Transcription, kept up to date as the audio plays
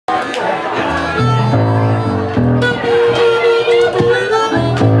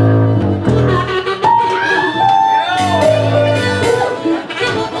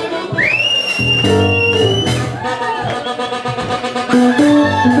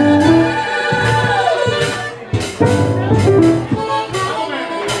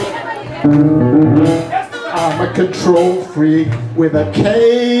K-O-V-E-N with a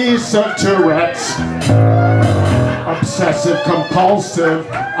case of Tourette's. Obsessive compulsive,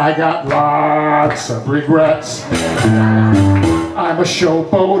 I got lots of regrets. I'm a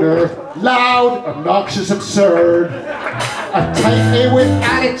showboater, loud, obnoxious, absurd. A type A with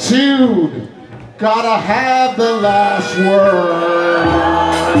attitude, gotta have the last word.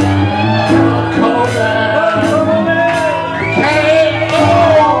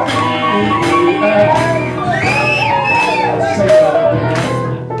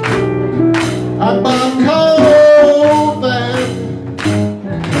 I'm Bob Koven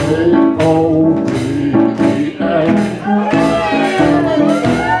K-O-V-E-N.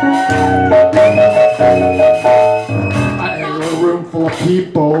 I enter a room full of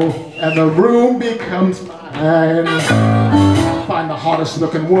people, and the room becomes mine. Find the hottest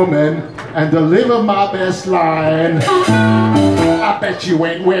looking woman and deliver my best line. I bet you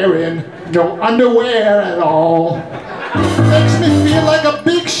ain't wearing no underwear at all. Makes me feel like a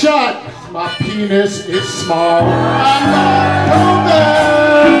big shot. My penis is small. I'm Bob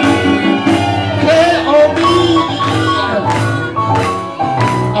Koven K-O-V-E-N.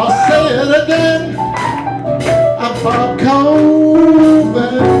 I'll say it again. I'm Bob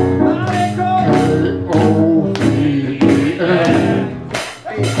Koven K-O-V-E-N.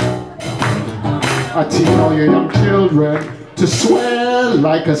 I teach all your young children to swear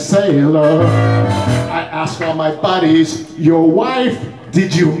like a sailor. I ask all my buddies, your wife,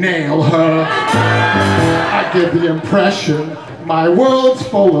 did you nail her? I give the impression my world's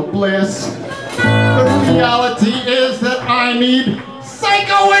full of bliss. The reality is that I need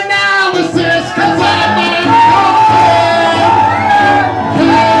psychoanalysis, 'cause I'm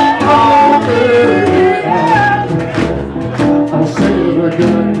K-O-V-E-N. I'll say it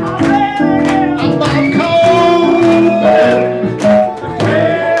again. I'm Bob Koven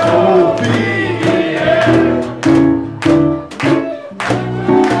K-O-V-E-N.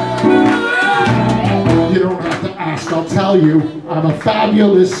 You don't have to ask, I'll tell you, I'm a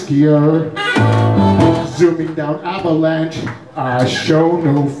fabulous skier. Zooming down avalanche, I show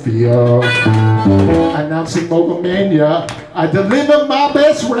no fear. Announcing Mogomania, I deliver my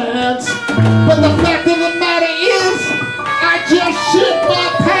best rants. But the fact of the matter is, I just shit my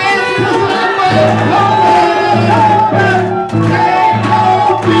pants 'cause I'm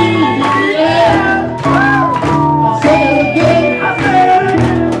K-O-V-E-N. I'll say it again.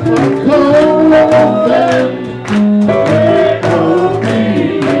 Koven K-O-V-E-N.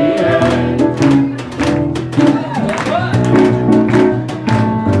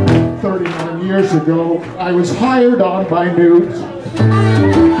 39 years ago, I was hired on by Newt,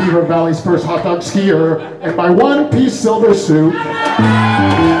 Beaver Valley's first hot dog skier, in my one-piece silver suit.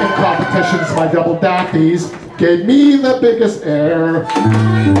 In competitions, my double dappies gave me the biggest air.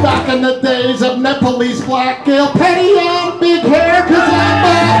 Back in the days of Nepalese black Gale Petty on big hair, 'cause I'm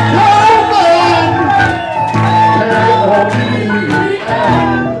Bob Koven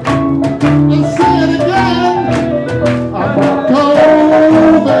K-O-V-E-N. Let's say it again. I'm Bob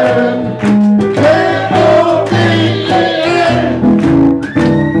Koven K-O-V-E-N.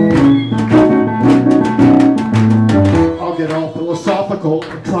 I'll get all philosophical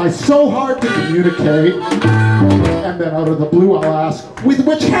and try so hard to communicate. And then out of the blue I'll ask, with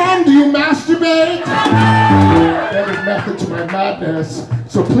which hand do you masturbate? There is method to my madness,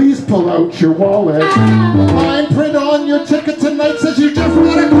 so please pull out your wallet. The fine print on your ticket tonight says you just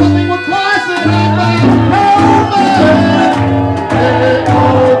want a Collingwood closet. I'm Bob Koven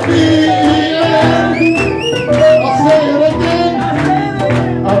K-O-V-E-N. I'll say it again.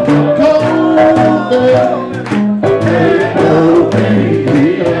 I'm Bob Koven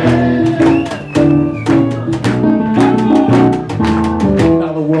K-O-V-E-N.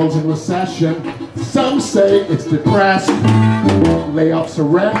 Now the world's in recession. Some say it's depressed. Layoffs are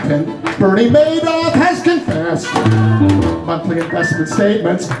rampant. Bernie Madoff has confessed. Monthly investment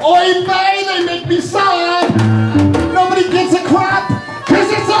statements, oy vey, they make me sad. Nobody gives a crap,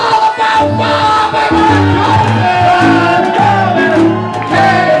 'cause it's all about Bob and Koven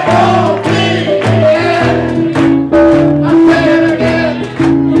K-O-V-E-N. I'll say it again.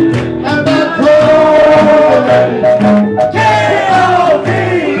 I'm Bob Koven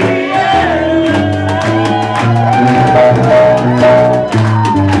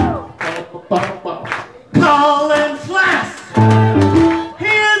Colin Sless.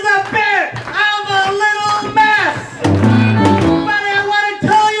 Here's a bit of a little mess, but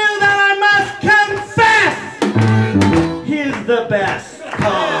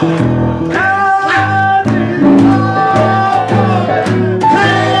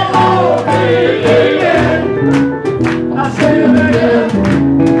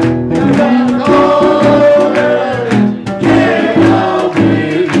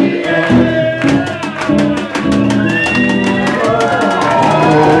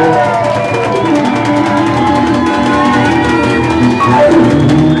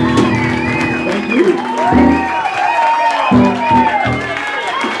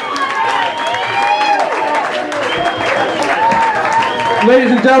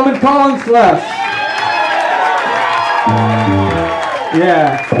Ladies and gentlemen, Colin Sless.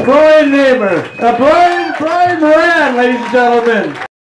 Yeah. Bryan neighbor. Bryan Moran, ladies and gentlemen.